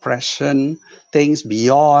difficulties, oppression, things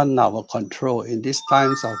beyond our control in these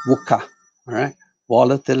times of VUCA, all right?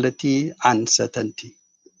 Volatility, uncertainty.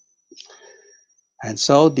 And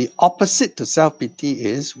so the opposite to self-pity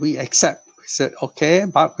is we accept. We said, okay,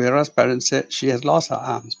 but Vera's parents said she has lost her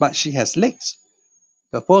arms, but she has legs.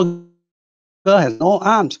 The poor girl has no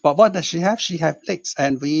arms, but what does she have? She has legs.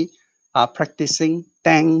 And we are practicing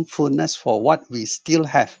thankfulness for what we still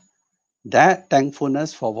have. That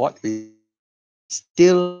thankfulness for what we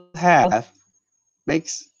still have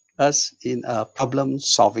makes us in a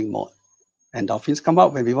problem-solving mode. Endorphins come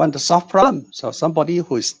out when we want to solve problems. So somebody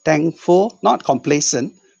who is thankful, not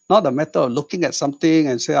complacent, not a matter of looking at something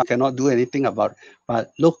and say, I cannot do anything about it,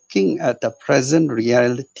 but looking at the present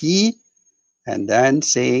reality and then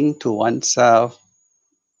saying to oneself,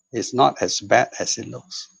 it's not as bad as it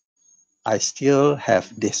looks. I still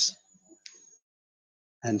have this.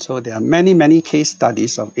 And so there are many, many case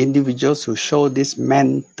studies of individuals who show this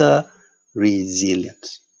mental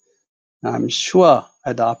resilience. Now, I'm sure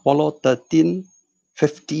at the Apollo 13,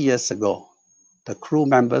 50 years ago, the crew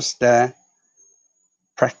members there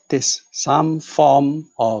practiced some form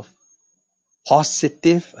of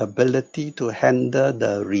positive ability to handle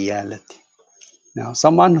the reality. Now,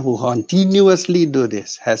 someone who continuously do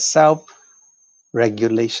this has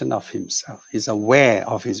self-regulation of himself. He's aware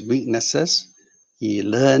of his weaknesses. He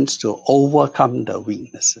learns to overcome the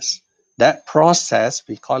weaknesses. That process,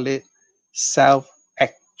 we call it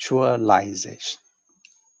self-actualization.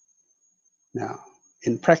 Now,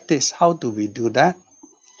 in practice, how do we do that?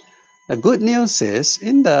 The good news is,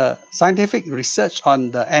 in the scientific research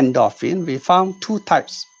on the endorphin, we found two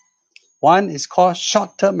types. One is called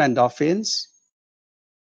short-term endorphins.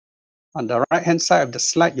 On the right-hand side of the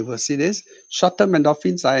slide, you will see this. Short-term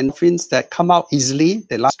endorphins are endorphins that come out easily.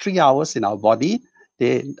 They last 3 hours in our body.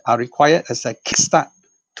 They are required as a kickstart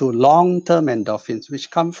to long-term endorphins, which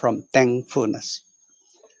come from thankfulness.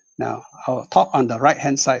 Now, I'll talk on the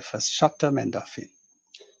right-hand side first, short-term endorphin.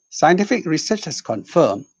 Scientific research has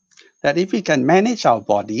confirmed that if we can manage our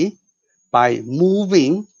body by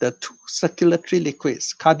moving the two circulatory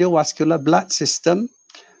liquids, cardiovascular blood system,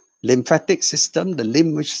 lymphatic system, the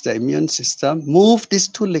lymph, which is the immune system, move these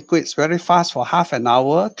two liquids very fast for half an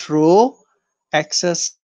hour through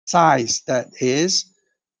exercise that is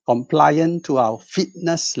compliant to our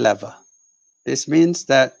fitness level. This means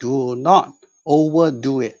that do not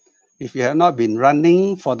overdo it. If you have not been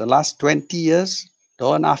running for the last 20 years,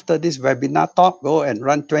 don't after this webinar talk, go and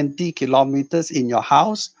run 20 kilometers in your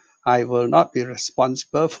house. I will not be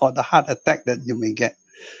responsible for the heart attack that you may get.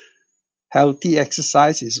 Healthy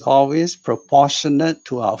exercise is always proportionate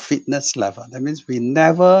to our fitness level. That means we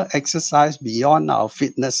never exercise beyond our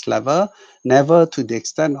fitness level, never to the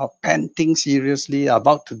extent of panting seriously,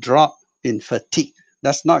 about to drop in fatigue.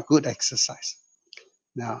 That's not good exercise.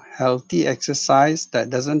 Now, healthy exercise that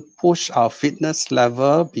doesn't push our fitness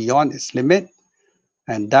level beyond its limit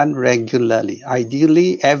and done regularly.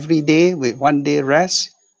 Ideally, every day with 1 day rest.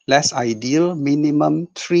 Less ideal, minimum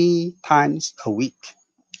 3 times a week.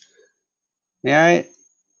 May I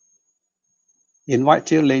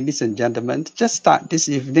invite you, ladies and gentlemen, to just start this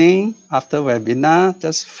evening after webinar,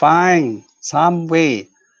 just find some way,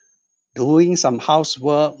 doing some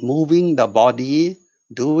housework, moving the body,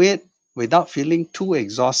 do it without feeling too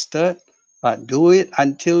exhausted, but do it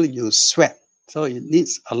until you sweat. So it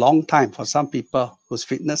needs a long time for some people whose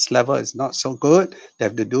fitness level is not so good. They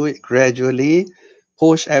have to do it gradually,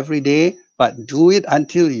 push every day, but do it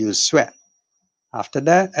until you sweat. After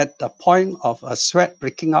that, at the point of a sweat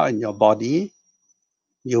breaking out in your body,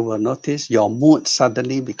 you will notice your mood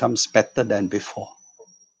suddenly becomes better than before.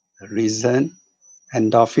 The reason,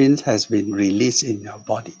 endorphins has been released in your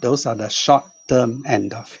body. Those are the short-term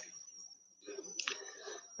endorphins.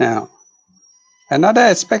 Now, another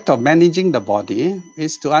aspect of managing the body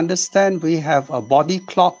is to understand we have a body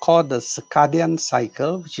clock called the circadian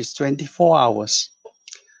cycle, which is 24 hours.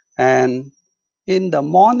 And in the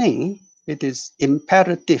morning, it is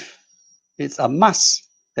imperative, it's a must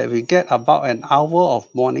that we get about an hour of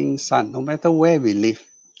morning sun, no matter where we live.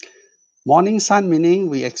 Morning sun meaning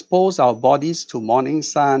we expose our bodies to morning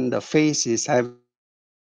sun, the face is having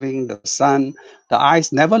the sun, the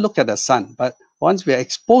eyes never look at the sun, but once we are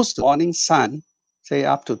exposed to morning sun, say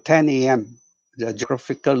up to 10 a.m., the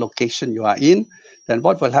geographical location you are in, then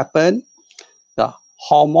what will happen? The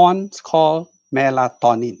hormone called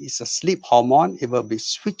melatonin. It's a sleep hormone. It will be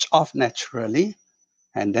switched off naturally.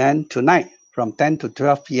 And then tonight, from 10 to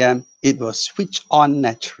 12 p.m., it will switch on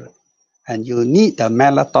naturally. And you need the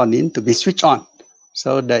melatonin to be switched on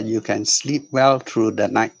so that you can sleep well through the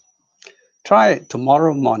night. Try it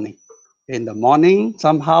tomorrow morning. In the morning,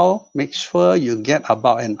 somehow make sure you get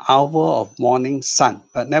about an hour of morning sun,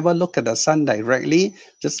 but never look at the sun directly.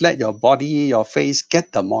 Just let your body, your face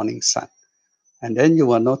get the morning sun. And then you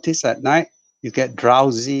will notice at night, you get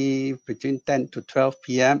drowsy between 10 to 12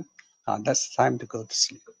 p.m. That's time to go to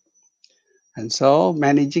sleep. And so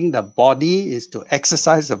managing the body is to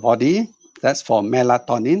exercise the body. That's for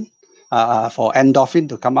melatonin, for endorphin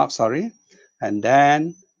to come out, sorry. And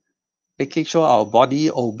then making sure our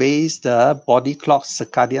body obeys the body clock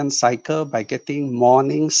circadian cycle by getting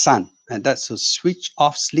morning sun. And that's to switch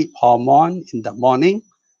off sleep hormone in the morning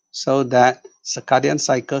so that circadian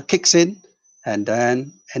cycle kicks in, and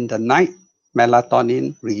then in the night,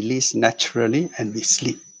 melatonin released naturally and we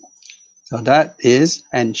sleep. So that is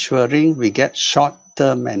ensuring we get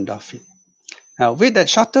short-term endorphin. Now, with that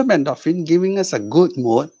short-term endorphin giving us a good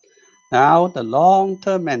mood, now the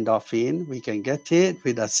long-term endorphin, we can get it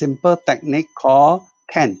with a simple technique called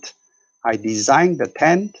tent. I designed the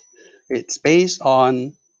tent. It's based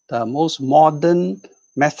on the most modern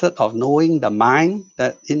method of knowing the mind,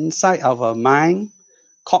 that inside our mind,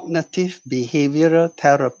 cognitive behavioral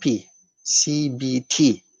therapy,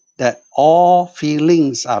 CBT, that all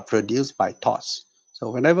feelings are produced by thoughts.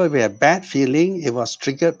 So whenever we have bad feeling, it was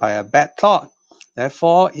triggered by a bad thought.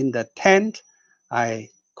 Therefore, in the tent, I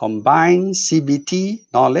combine CBT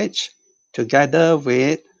knowledge together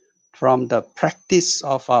with from the practice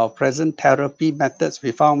of our present therapy methods.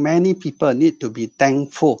 We found many people need to be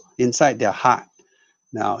thankful inside their heart.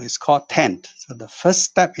 Now it's called tent. So the first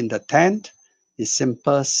step in the tent is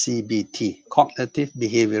simple CBT, cognitive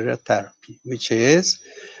behavioral therapy, which is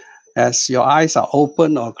as your eyes are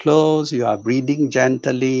open or closed, you are breathing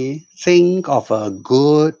gently, think of a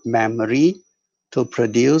good memory to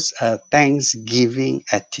produce a thanksgiving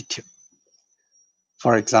attitude.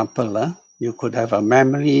 For example, you could have a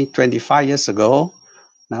memory 25 years ago.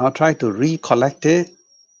 Now try to recollect it,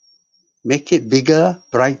 make it bigger,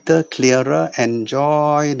 brighter, clearer,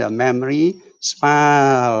 enjoy the memory,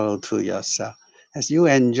 smile to yourself. As you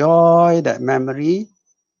enjoy that memory,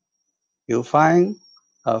 you'll find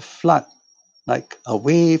a flood, like a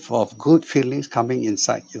wave of good feelings coming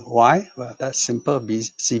inside you. Why? Well, that's simple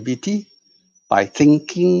CBT. By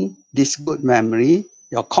thinking this good memory,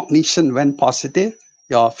 your cognition went positive,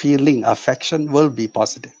 your feeling, affection will be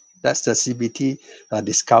positive. That's the CBT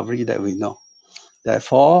discovery that we know.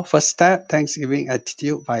 Therefore, first step, Thanksgiving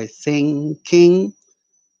attitude by thinking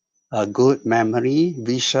a good memory,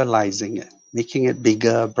 visualizing it, making it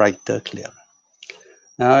bigger, brighter, clearer.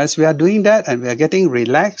 Now, as we are doing that and we are getting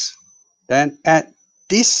relaxed, then at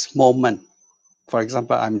this moment, for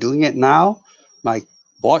example, I'm doing it now, my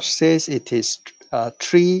watch says it is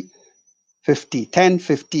 10:50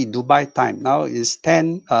 Dubai time. Now it's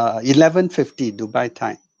 11:50 Dubai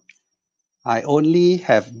time. I only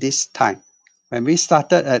have this time. When we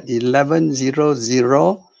started at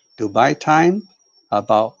 11:00 Dubai time,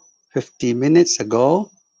 about 50 minutes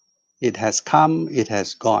ago, it has come, it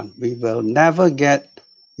has gone. We will never get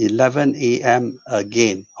 11 a.m.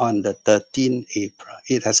 again on the 13th April.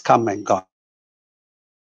 It has come and gone.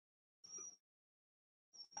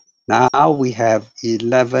 Now we have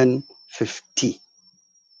 11:50.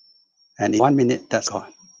 And in 1 minute, that's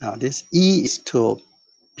gone. Now this E is to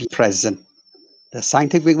be present. The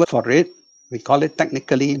scientific word for it, we call it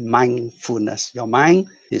technically mindfulness. Your mind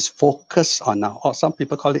is focused on now, or some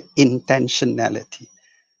people call it intentionality.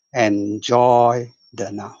 Enjoy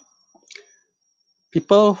the now.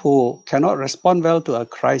 People who cannot respond well to a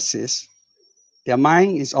crisis, their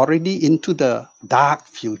mind is already into the dark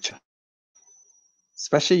future.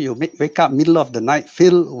 Especially you wake up middle of the night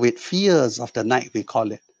filled with fears of the night, we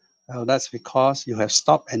call it. Well, that's because you have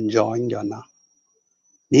stopped enjoying your now.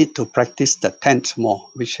 Need to practice the 10th more,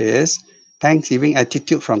 which is Thanksgiving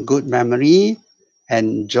attitude from good memory,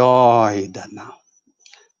 enjoy the now.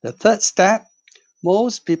 The third step,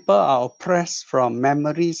 most people are oppressed from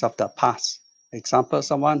memories of the past. Example,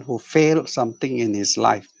 someone who failed something in his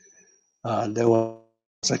life. There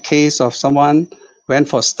was a case of someone went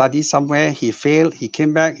for study somewhere, he failed, he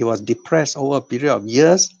came back, he was depressed over a period of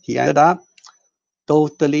years, he ended up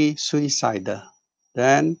totally suicidal.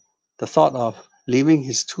 Then the thought of leaving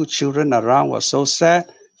his two children around was so sad,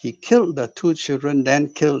 he killed the two children,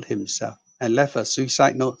 then killed himself and left a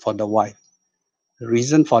suicide note for the wife. The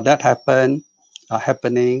reason for that happening,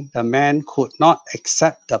 the man could not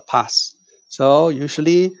accept the past. So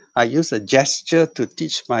usually I use a gesture to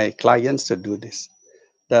teach my clients to do this.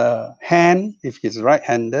 the hand, if he's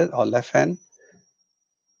right-handed or left-hand,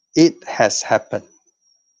 it has happened.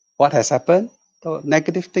 What has happened? The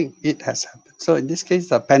negative thing, it has happened. So in this case,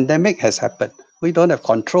 the pandemic has happened. We don't have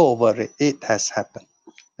control over it. It has happened.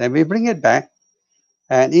 Then we bring it back,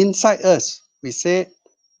 and inside us, we say,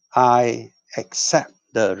 I accept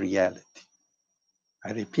the reality.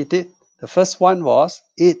 I repeat it. The first one was,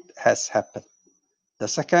 it has happened. The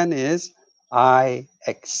second is, I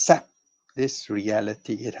accept this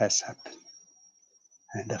reality. It has happened.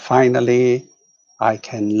 And finally, I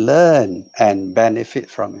can learn and benefit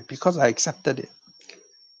from it because I accepted it.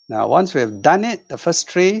 Now, once we have done it, the first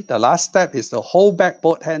three, the last step is to hold back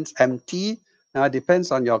both hands empty. Now, it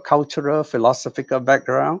depends on your cultural, philosophical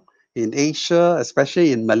background. In Asia,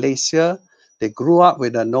 especially in Malaysia, they grew up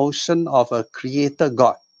with a notion of a creator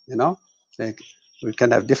God. You know, we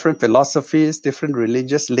can have different philosophies, different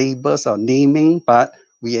religious labels or naming, but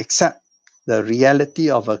we accept the reality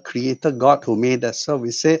of a creator God who made us. So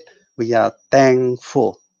we say we are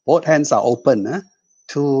thankful. Both hands are open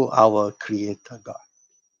to our creator God.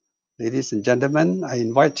 Ladies and gentlemen, I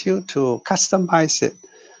invite you to customize it.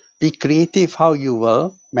 Be creative how you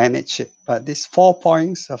will manage it. But these 4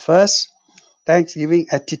 points are first, Thanksgiving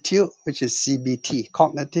attitude, which is CBT,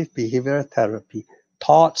 cognitive behavioral therapy.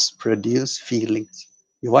 Thoughts produce feelings.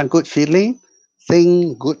 You want good feeling?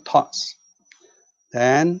 Think good thoughts.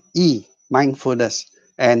 Then E, mindfulness.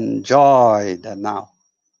 Enjoy the now.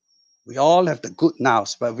 We all have the good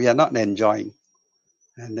nows, but we are not enjoying.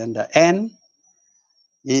 And then the N,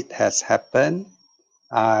 it has happened.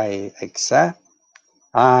 I accept.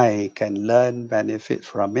 I can learn, benefit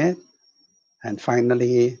from it. And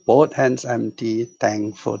finally, both hands empty,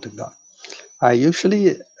 thankful to God. I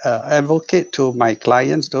usually advocate to my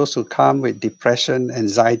clients, those who come with depression,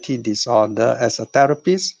 anxiety disorder, as a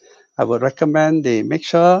therapist, I would recommend they make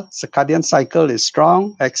sure circadian cycle is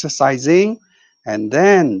strong, exercising, and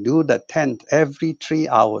then do the 10th every 3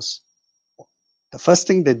 hours. The first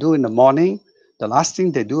thing they do in the morning, the last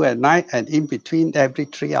thing they do at night, and in between every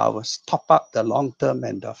 3 hours, top up the long-term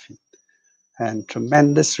endorphin. And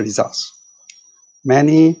tremendous results.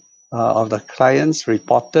 Many of the clients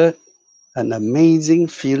reported an amazing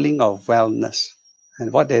feeling of wellness.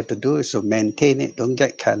 And what they have to do is to maintain it, don't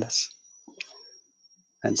get careless.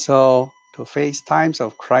 And so to face times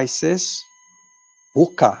of crisis,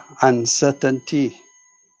 VUCA, uncertainty,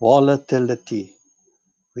 volatility,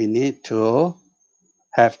 we need to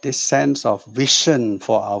have this sense of vision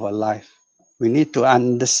for our life. We need to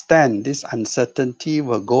understand this uncertainty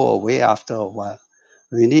will go away after a while.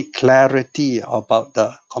 We need clarity about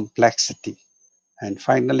the complexity. And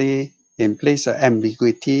finally, in place of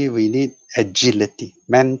ambiguity, we need agility,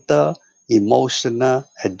 mental, emotional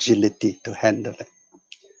agility to handle it.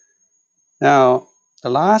 Now, the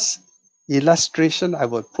last illustration I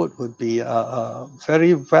would put would be a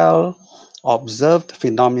very well observed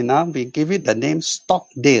phenomenon. We give it the name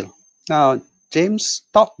Stockdale. Now, James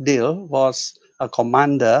Stockdale was a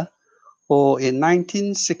commander who in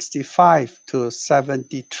 1965 to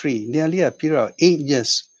 73, nearly a period of 8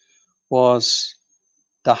 years, was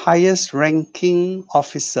the highest ranking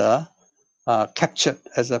officer captured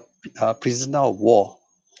as a prisoner of war.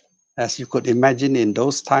 As you could imagine in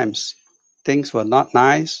those times, things were not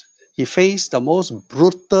nice. He faced the most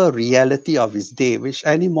brutal reality of his day, which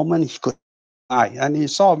any moment he could die. And he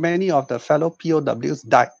saw many of the fellow POWs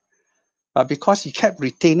die. But because he kept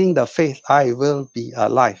retaining the faith, I will be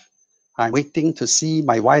alive. I'm waiting to see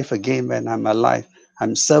my wife again when I'm alive.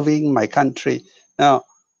 I'm serving my country. Now,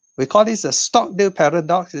 we call this the Stockdale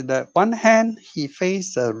paradox. In that one hand, he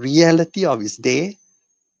faced the reality of his day,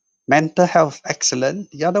 mental health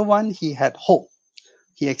excellent. The other one, he had hope.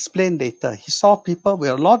 He explained later, he saw people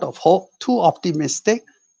with a lot of hope, too optimistic,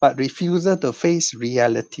 but refusal to face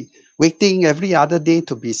reality, waiting every other day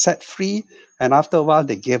to be set free, and after a while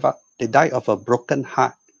they gave up. They died of a broken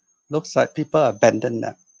heart. Looks like people abandoned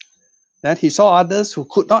them. Then he saw others who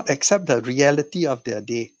could not accept the reality of their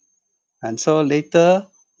day. And so later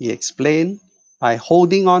he explained, by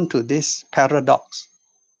holding on to this paradox,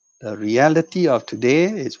 the reality of today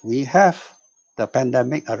is we have the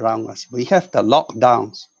pandemic around us. We have the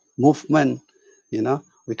lockdowns, movement,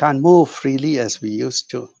 we can't move freely as we used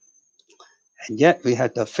to. And yet we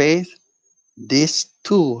have the faith, this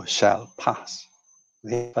too shall pass.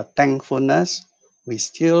 We have a thankfulness, we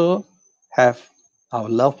still have our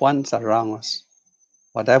loved ones around us.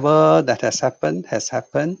 Whatever that has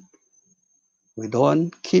happened. We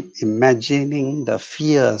don't keep imagining the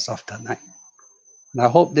fears of the night. And I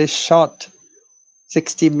hope this short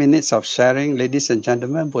 60 minutes of sharing, ladies and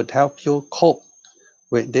gentlemen, would help you cope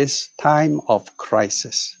with this time of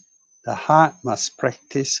crisis. The heart must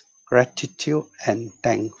practice gratitude and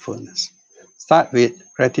thankfulness. Start with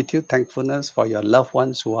gratitude, thankfulness for your loved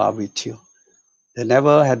ones who are with you. They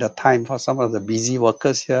never had the time. For some of the busy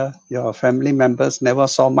workers here, your family members never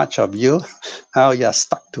saw much of you. Now you're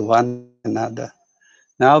stuck to one another.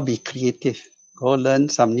 Now be creative. Go learn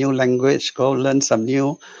some new language. Go learn some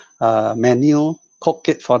new menu. Cook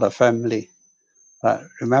it for the family. But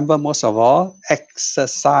remember, most of all,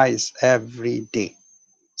 exercise every day.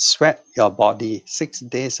 Sweat your body 6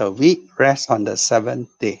 days a week. Rest on the 7th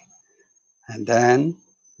day. And then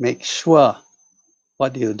make sure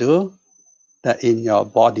what you do, that in your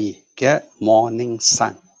body get morning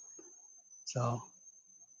sun. So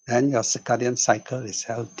then your circadian cycle is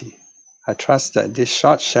healthy. I trust that this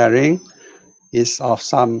short sharing is of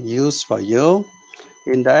some use for you.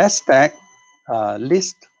 In the aspect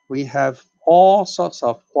list, we have all sorts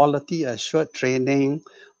of quality assured training.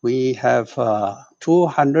 We have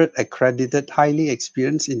 200 accredited, highly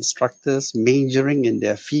experienced instructors majoring in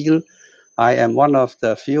their field. I am one of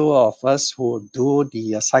the few of us who do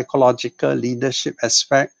the psychological leadership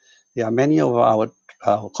aspect. There are many of our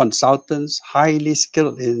consultants, highly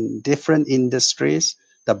skilled in different industries,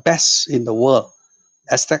 the best in the world.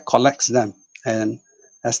 Aztec collects them, and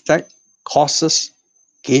Aztec courses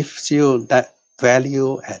gives you that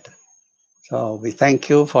value added. So we thank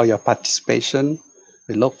you for your participation.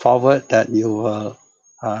 We look forward that you will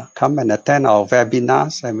come and attend our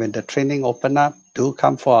webinars, and when the training open up, do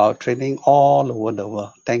come for our training all over the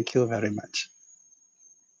world. Thank you very much.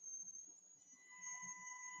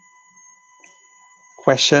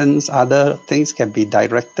 Questions, other things can be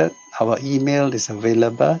directed. Our email is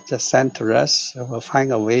available. Just send to us. We'll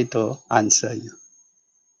find a way to answer you.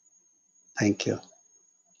 Thank you.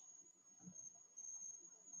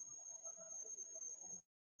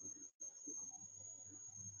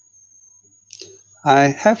 I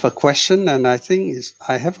have a question, and I think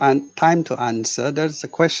I have time to answer. There's a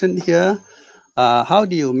question here. How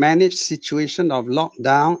do you manage situation of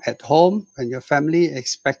lockdown at home when your family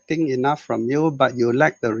expecting enough from you, but you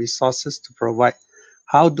lack the resources to provide?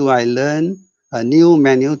 How do I learn a new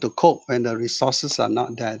menu to cook when the resources are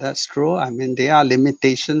not there? That's true. I mean, there are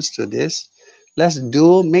limitations to this. Let's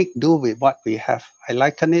make do with what we have. I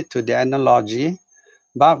liken it to the analogy.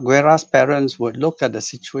 Bob Guerra's parents would look at the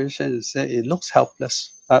situation and say, it looks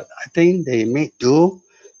helpless. But I think they made do.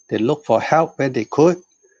 They looked for help where they could.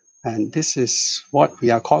 And this is what we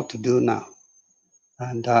are called to do now.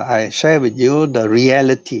 And I share with you the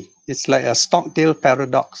reality. It's like a Stockdale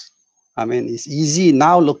paradox. I mean, it's easy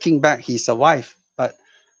now looking back, he survived. But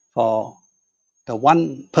for the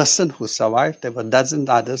one person who survived, there were a dozen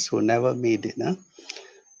others who never made it.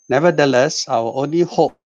 Nevertheless, our only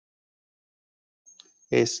hope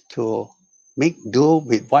is to make do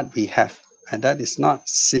with what we have. And that is not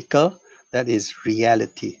cynical, that is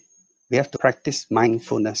reality. We have to practice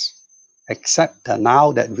mindfulness, accept the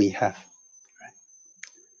now that we have.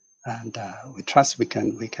 And we trust we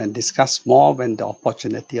can discuss more when the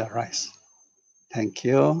opportunity arises. Thank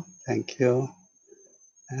you. Thank you.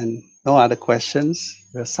 And no other questions.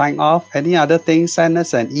 We'll sign off. Any other things, send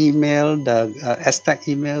us an email. The Aztec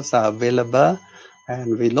emails are available.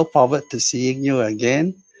 And we look forward to seeing you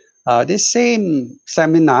again. This same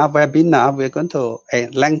seminar, webinar, we're going to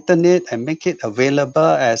lengthen it and make it available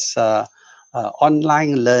as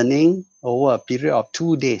online learning over a period of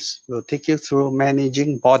 2 days. We'll take you through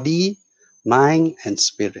managing body, mind, and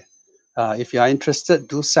spirit. If you are interested,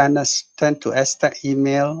 do send to Aztec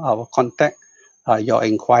email, our contact, your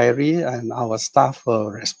inquiry, and our staff will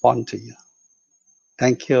respond to you.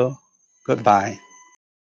 Thank you. Goodbye.